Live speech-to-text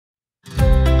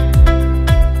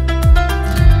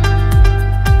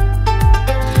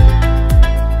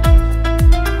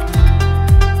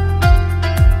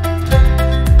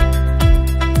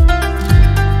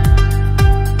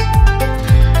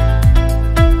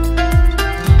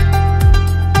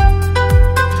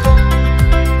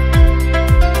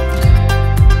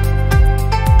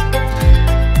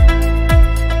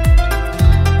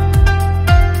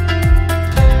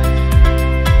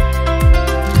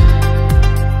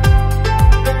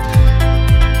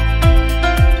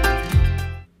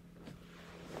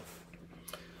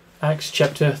Acts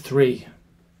chapter 3.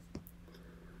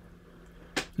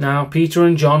 Now Peter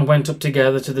and John went up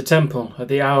together to the temple at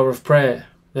the hour of prayer,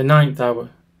 the 9th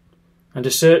hour. And a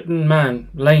certain man,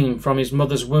 lame from his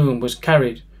mother's womb, was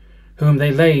carried, whom they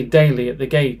laid daily at the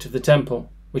gate of the temple,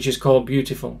 which is called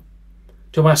Beautiful,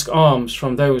 to ask alms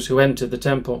from those who entered the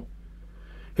temple,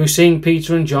 who, seeing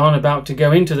Peter and John about to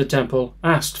go into the temple,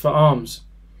 asked for alms.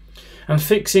 And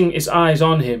fixing his eyes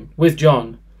on him with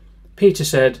John, Peter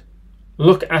said,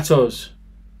 "Look at us."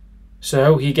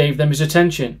 So he gave them his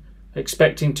attention,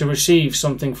 expecting to receive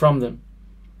something from them.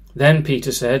 Then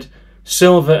Peter said,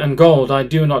 "Silver and gold I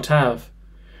do not have,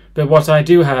 but what I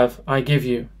do have I give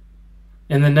you.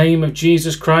 In the name of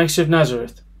Jesus Christ of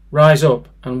Nazareth, rise up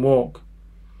and walk."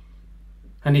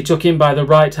 And he took him by the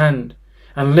right hand,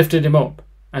 and lifted him up,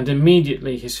 and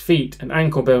immediately his feet and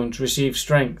ankle bones received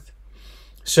strength.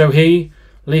 So he,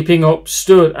 leaping up,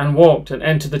 stood and walked and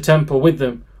entered the temple with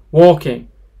them, walking,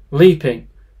 leaping,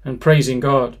 and praising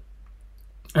God.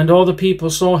 And all the people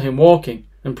saw him walking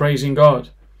and praising God.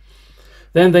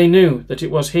 Then they knew that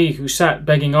it was he who sat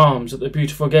begging alms at the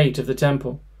Beautiful gate of the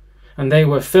temple, and they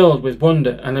were filled with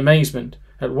wonder and amazement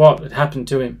at what had happened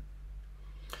to him.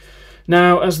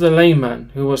 Now as the lame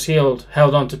man who was healed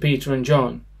held on to Peter and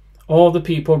John, all the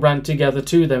people ran together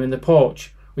to them in the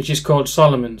porch, which is called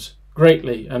Solomon's,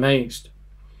 greatly amazed.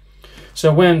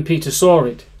 So when Peter saw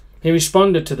it, he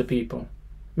responded to the people,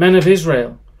 "Men of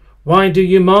Israel, why do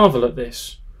you marvel at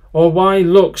this? Or why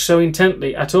look so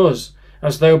intently at us,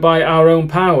 as though by our own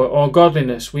power or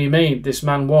godliness we made this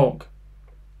man walk?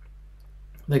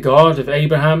 The God of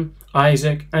Abraham,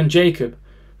 Isaac, and Jacob,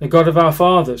 the God of our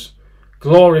fathers,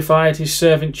 glorified his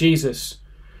servant Jesus,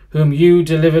 whom you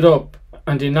delivered up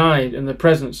and denied in the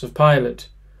presence of Pilate,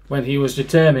 when he was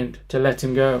determined to let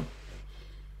him go.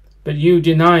 But you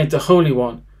denied the Holy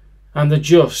One and the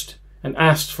just, and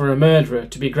asked for a murderer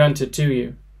to be granted to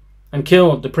you, and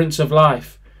killed the Prince of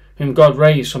Life, whom God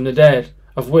raised from the dead,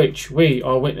 of which we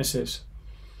are witnesses.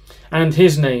 And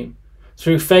his name,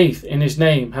 through faith in his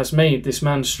name, has made this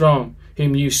man strong,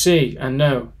 whom you see and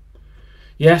know.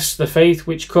 Yes, the faith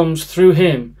which comes through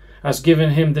him has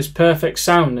given him this perfect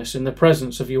soundness in the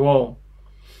presence of you all.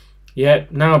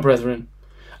 Yet now, brethren,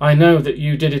 I know that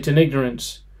you did it in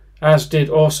ignorance, as did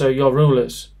also your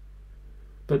rulers.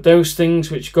 But those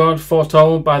things which God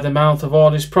foretold by the mouth of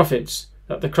all his prophets,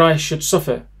 that the Christ should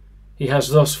suffer, he has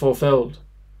thus fulfilled.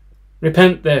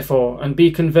 Repent therefore, and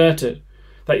be converted,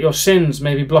 that your sins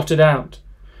may be blotted out,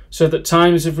 so that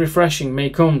times of refreshing may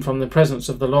come from the presence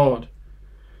of the Lord,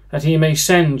 that he may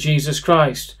send Jesus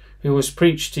Christ, who was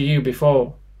preached to you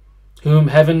before, whom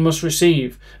heaven must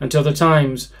receive until the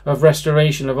times of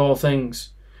restoration of all things,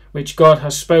 which God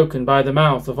has spoken by the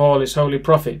mouth of all his holy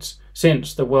prophets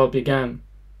since the world began.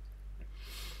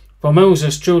 For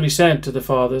Moses truly said to the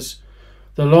fathers,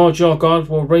 "The Lord your God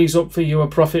will raise up for you a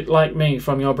prophet like me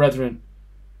from your brethren.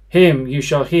 Him you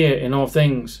shall hear in all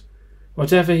things,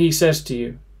 whatever he says to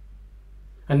you.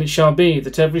 And it shall be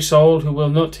that every soul who will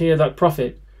not hear that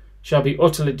prophet shall be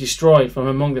utterly destroyed from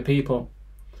among the people.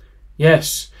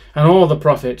 Yes, and all the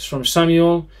prophets from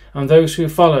Samuel and those who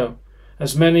follow,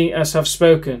 as many as have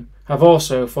spoken, have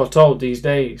also foretold these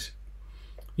days.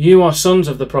 You are sons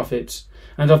of the prophets,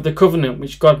 and of the covenant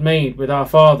which God made with our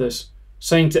fathers,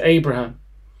 saying to Abraham,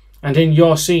 'And in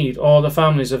your seed all the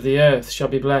families of the earth shall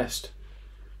be blessed.'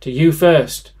 To you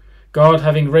first, God,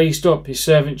 having raised up his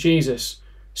servant Jesus,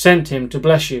 sent him to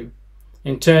bless you,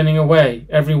 in turning away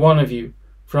every one of you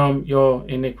from your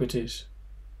iniquities."